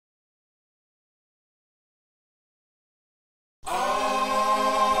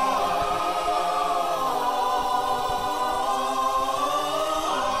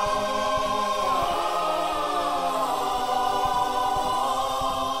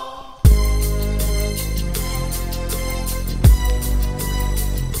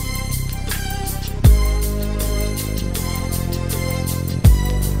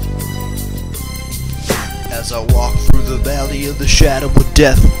feel the shadow of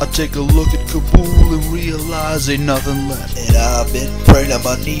death. I take a look at Kabul and realize ain't nothing left. And I've been praying on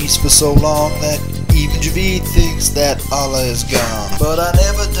my knees for so long that even Javid thinks that Allah is gone. But I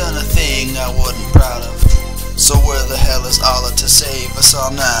never done a thing I wasn't proud of. So where the hell is Allah to save us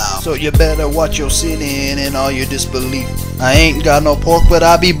all now? So you better watch your sinning and all your disbelief. I ain't got no pork, but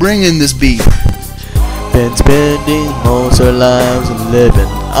I be bringing this beef. Been spending most our lives living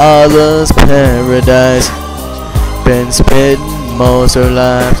Allah's paradise. Been spending most our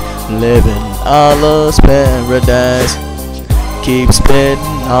lives living Allah's paradise. Keep spending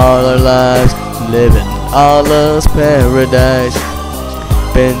all our lives living Allah's paradise.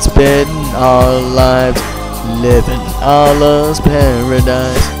 Been spending all our lives living Allah's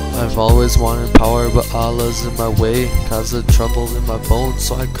paradise. I've always wanted power, but Allah's in my way, caused a trouble in my bones,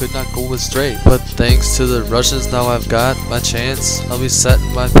 so I could not go astray. But thanks to the Russians, now I've got my chance. I'll be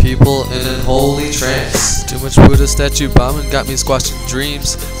setting my people in a holy trance. Too much Buddha statue bombing got me squashing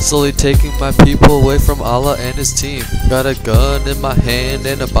dreams, slowly taking my people away from Allah and his team. Got a gun in my hand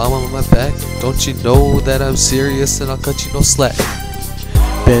and a bomb on my back. Don't you know that I'm serious and I'll cut you no slack?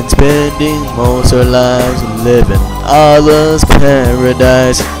 Been spending most our lives living Allah's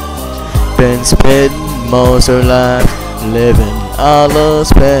paradise. Been spending most our lives living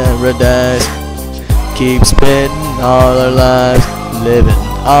Allah's paradise. Keep spending all our lives living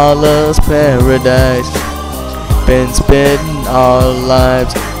Allah's paradise. Been spending all our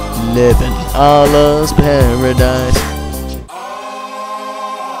lives living Allah's paradise.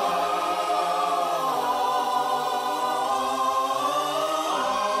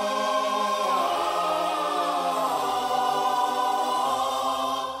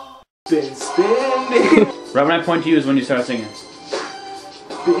 Been spending. Right when I point to you is when you start singing.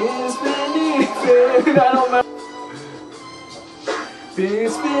 Been spending. I don't know. Been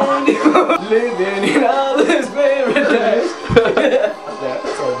spending. Living in Allah's paradise.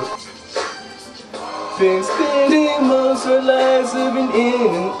 Been spending most of our lives living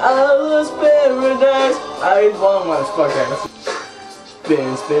in Allah's paradise. I want one. Fuck that.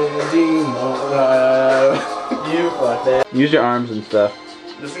 Been spending most. You fuck that. Use your arms and stuff.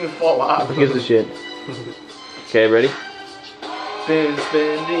 This thing's fall off. Who gives a shit? Okay, ready? Been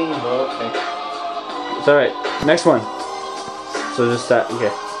spending most. It's alright. Next one. So just that.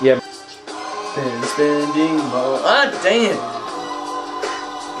 Okay. Yeah. Been spending most. Ah, damn.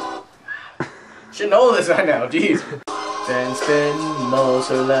 Should know this right now. Jeez. Been spending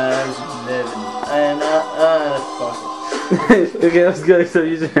most of our lives living. Fuck it. Okay, that's good. So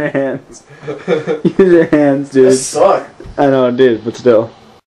use your hands. Use your hands, dude. That suck. I know it did, but still.